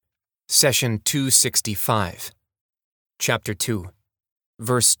Session 265, Chapter 2,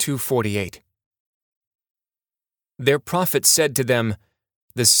 Verse 248. Their prophet said to them,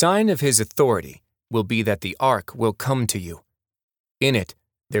 "The sign of his authority will be that the ark will come to you. In it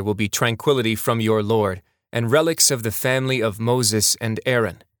there will be tranquility from your Lord, and relics of the family of Moses and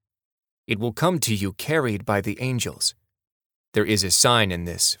Aaron. It will come to you carried by the angels. There is a sign in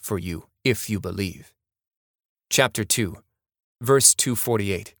this for you if you believe." Chapter 2, Verse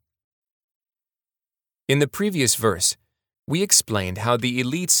 248. In the previous verse, we explained how the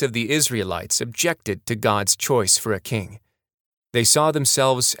elites of the Israelites objected to God's choice for a king. They saw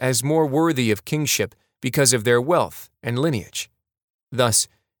themselves as more worthy of kingship because of their wealth and lineage. Thus,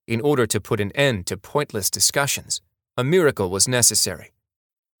 in order to put an end to pointless discussions, a miracle was necessary.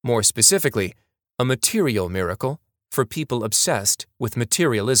 More specifically, a material miracle for people obsessed with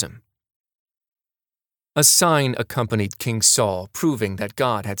materialism. A sign accompanied King Saul, proving that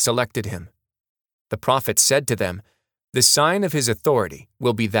God had selected him. The prophet said to them, "The sign of his authority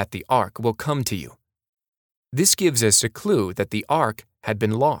will be that the ark will come to you." This gives us a clue that the ark had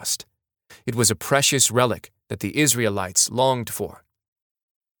been lost. It was a precious relic that the Israelites longed for.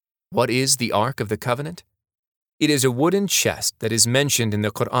 What is the Ark of the Covenant? It is a wooden chest that is mentioned in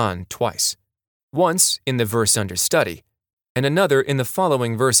the Quran twice, once in the verse under study, and another in the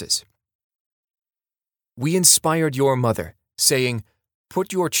following verses. "We inspired your mother, saying,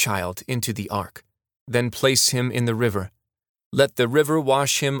 'Put your child into the ark, then place him in the river. Let the river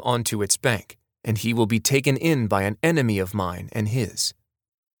wash him onto its bank, and he will be taken in by an enemy of mine and his.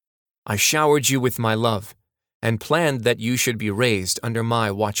 I showered you with my love, and planned that you should be raised under my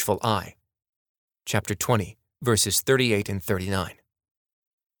watchful eye." Chapter 20, verses 38 and 39.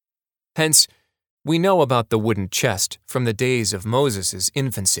 Hence, we know about the wooden chest from the days of Moses'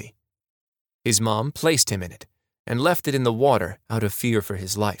 infancy. His mom placed him in it, and left it in the water out of fear for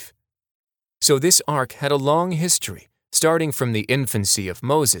his life. So this ark had a long history, starting from the infancy of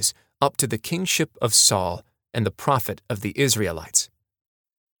Moses up to the kingship of Saul and the prophet of the Israelites.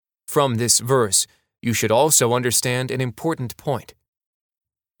 From this verse, you should also understand an important point.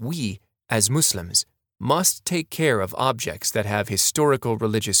 We, as Muslims, must take care of objects that have historical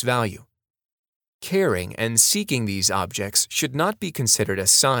religious value. Caring and seeking these objects should not be considered a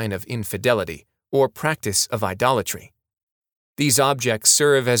sign of infidelity or practice of idolatry. These objects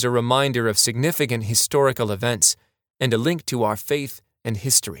serve as a reminder of significant historical events and a link to our faith and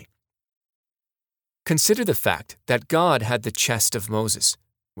history. Consider the fact that God had the chest of Moses,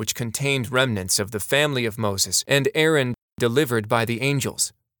 which contained remnants of the family of Moses and Aaron delivered by the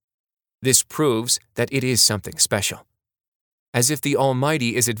angels. This proves that it is something special. As if the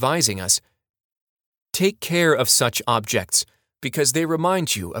Almighty is advising us, take care of such objects because they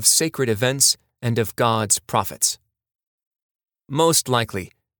remind you of sacred events and of God's prophets. Most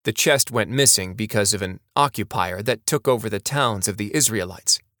likely, the chest went missing because of an occupier that took over the towns of the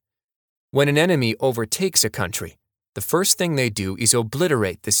Israelites. When an enemy overtakes a country, the first thing they do is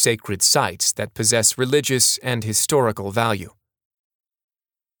obliterate the sacred sites that possess religious and historical value.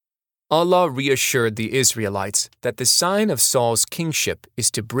 Allah reassured the Israelites that the sign of Saul's kingship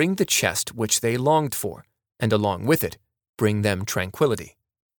is to bring the chest which they longed for, and along with it, bring them tranquility.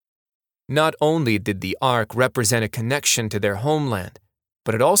 Not only did the ark represent a connection to their homeland,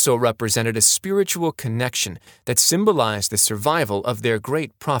 but it also represented a spiritual connection that symbolized the survival of their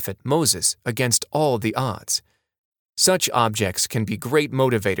great prophet Moses against all the odds. Such objects can be great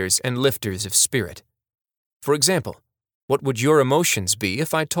motivators and lifters of spirit. For example, what would your emotions be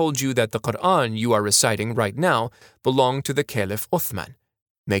if I told you that the Quran you are reciting right now belonged to the Caliph Uthman?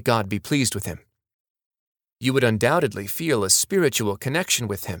 May God be pleased with him. You would undoubtedly feel a spiritual connection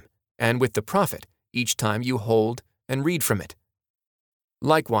with him and with the Prophet each time you hold and read from it.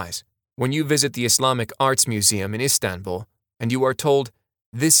 Likewise, when you visit the Islamic Arts Museum in Istanbul and you are told,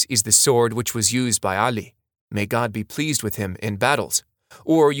 "This is the sword which was used by Ali, may God be pleased with him in battles,"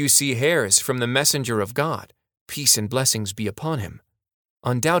 or you see hairs from the Messenger of God, peace and blessings be upon him,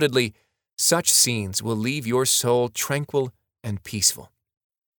 undoubtedly, such scenes will leave your soul tranquil and peaceful.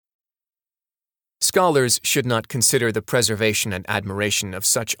 Scholars should not consider the preservation and admiration of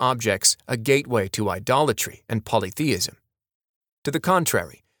such objects a gateway to idolatry and polytheism. To the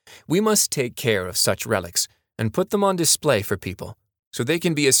contrary, we must take care of such relics and put them on display for people so they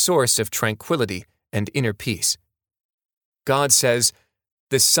can be a source of tranquility and inner peace. God says,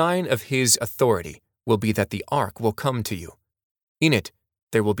 "The sign of his authority will be that the ark will come to you. In it,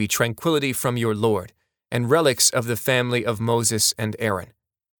 there will be tranquility from your Lord and relics of the family of Moses and Aaron,"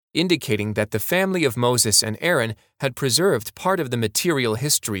 indicating that the family of Moses and Aaron had preserved part of the material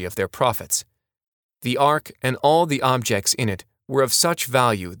history of their prophets. The ark and all the objects in it were of such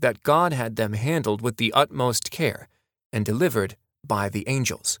value that God had them handled with the utmost care and delivered by the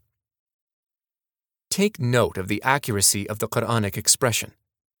angels. Take note of the accuracy of the Quranic expression.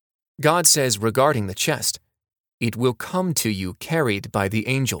 God says regarding the chest, "It will come to you carried by the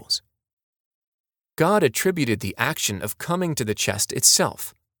angels." God attributed the action of coming to the chest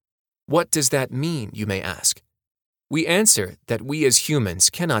itself. What does that mean, you may ask? We answer that we as humans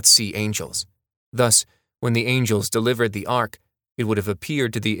cannot see angels. Thus, when the angels delivered the ark, it would have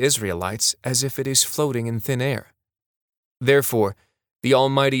appeared to the Israelites as if it is floating in thin air. Therefore, the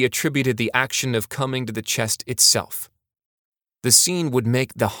Almighty attributed the action of coming to the chest itself. The scene would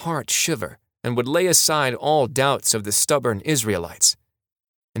make the heart shiver and would lay aside all doubts of the stubborn Israelites.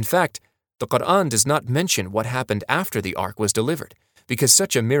 In fact, the Quran does not mention what happened after the ark was delivered, because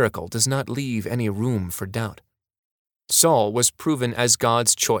such a miracle does not leave any room for doubt. Saul was proven as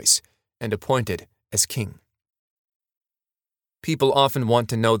God's choice and appointed as king. People often want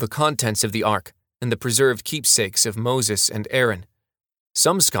to know the contents of the ark and the preserved keepsakes of Moses and Aaron.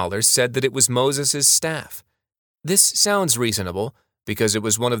 Some scholars said that it was Moses' staff. This sounds reasonable because it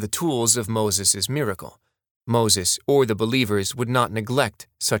was one of the tools of Moses' miracle. Moses or the believers would not neglect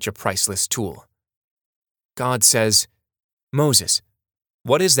such a priceless tool. God says, "Moses,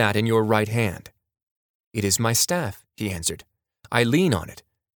 what is that in your right hand?" "It is my staff," he answered. "I lean on it,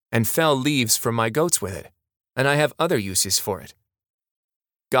 and fell leaves from my goats with it, and I have other uses for it."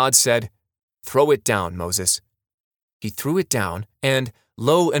 God said, "Throw it down, Moses." He threw it down, and,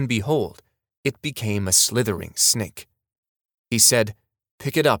 lo and behold, it became a slithering snake. He said,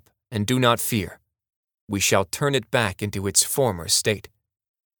 "Pick it up, and do not fear. We shall turn it back into its former state."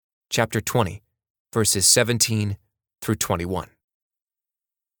 Chapter 20, verses 17 through 21.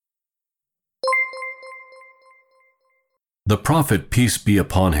 The prophet, peace be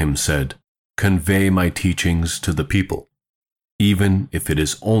upon him, said, "Convey my teachings to the people, even if it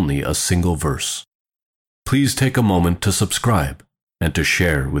is only a single verse." Please take a moment to subscribe and to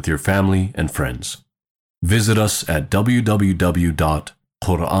share with your family and friends. Visit us at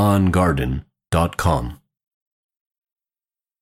www.qurangarden.com.